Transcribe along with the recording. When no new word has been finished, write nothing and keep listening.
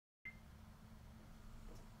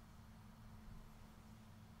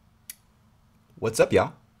What's up,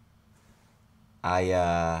 y'all?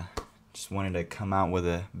 I just wanted to come out with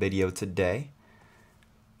a video today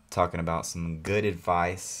talking about some good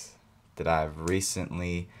advice that I've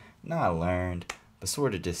recently not learned, but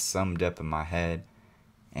sort of just summed up in my head.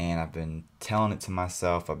 And I've been telling it to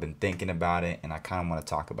myself, I've been thinking about it, and I kind of want to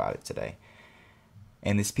talk about it today.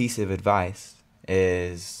 And this piece of advice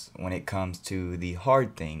is when it comes to the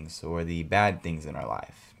hard things or the bad things in our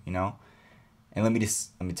life, you know? And let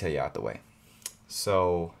me tell you out the way.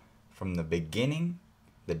 So, from the beginning,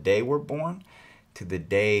 the day we're born, to the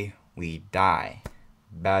day we die,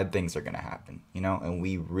 bad things are going to happen, you know, and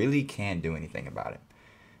we really can't do anything about it.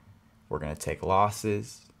 We're going to take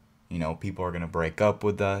losses, you know, people are going to break up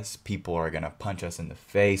with us, people are going to punch us in the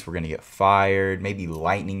face, we're going to get fired, maybe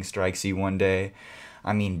lightning strikes you one day.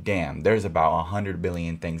 I mean, damn, there's about 100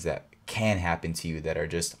 billion things that can happen to you that are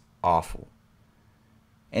just awful.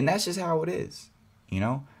 And that's just how it is, you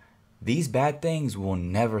know? These bad things will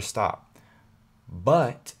never stop.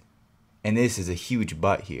 But, and this is a huge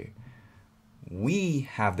but here, we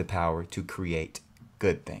have the power to create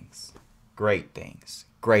good things,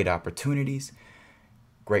 great opportunities,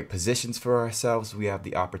 great positions for ourselves. We have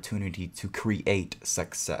the opportunity to create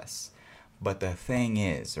success. But the thing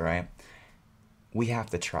is, right, we have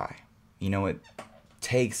to try. You know, it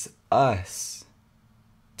takes us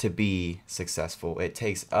to be successful. It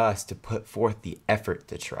takes us to put forth the effort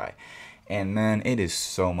to try. And man, it is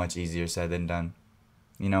so much easier said than done.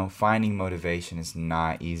 You know, finding motivation is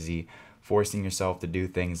not easy. Forcing yourself to do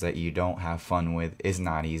things that you don't have fun with is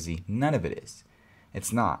not easy. None of it is.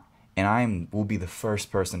 It's not. And will be the first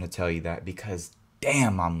person to tell you that, because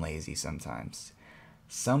damn, I'm lazy sometimes.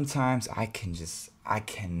 Sometimes I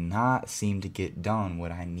cannot seem to get done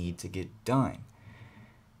what I need to get done.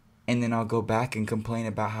 And then I'll go back and complain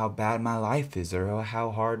about how bad my life is or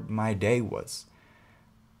how hard my day was.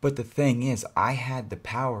 But the thing is, I had the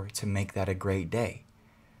power to make that a great day.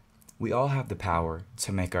 We all have the power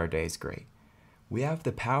to make our days great. We have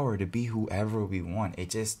the power to be whoever we want. It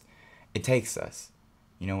takes us.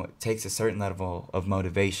 You know, it takes a certain level of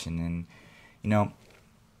motivation. And, you know,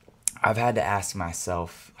 I've had to ask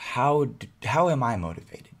myself, how am I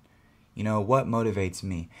motivated? You know, what motivates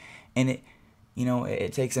me? And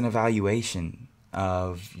it takes an evaluation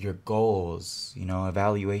of your goals, you know,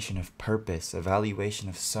 evaluation of purpose, evaluation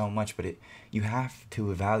of so much, but you have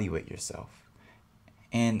to evaluate yourself.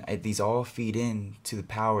 And these all feed into the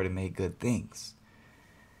power to make good things.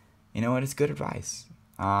 You know, and it's good advice.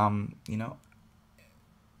 You know,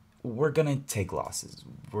 we're gonna take losses.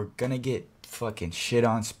 We're gonna get fucking shit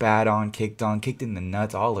on, spat on, kicked in the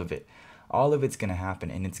nuts, all of it. All of it's gonna happen,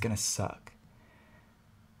 and it's gonna suck.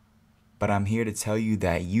 But I'm here to tell you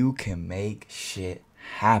that you can make shit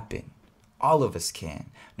happen. All of us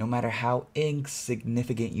can. No matter how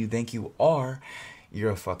insignificant you think you are,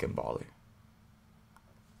 you're a fucking baller.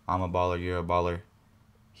 I'm a baller, you're a baller,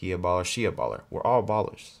 he a baller, she a baller. We're all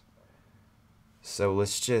ballers. So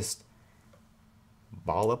let's just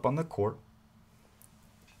ball up on the court,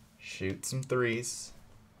 shoot some threes,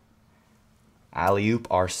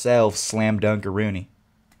 alley-oop ourselves, slam dunk a Rooney.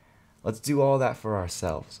 Let's do all that for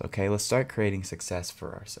ourselves, okay? Let's start creating success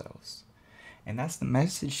for ourselves. And that's the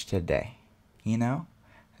message today, you know?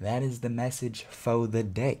 That is the message for the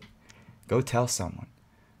day. Go tell someone.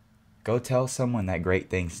 Go tell someone that great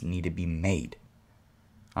things need to be made.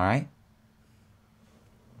 All right?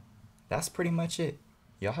 That's pretty much it.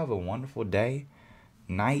 Y'all have a wonderful day,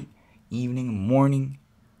 night, evening, morning,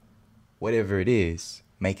 whatever it is.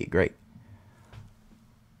 Make it great.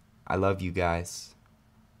 I love you guys.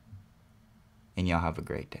 And y'all have a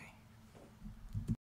great day.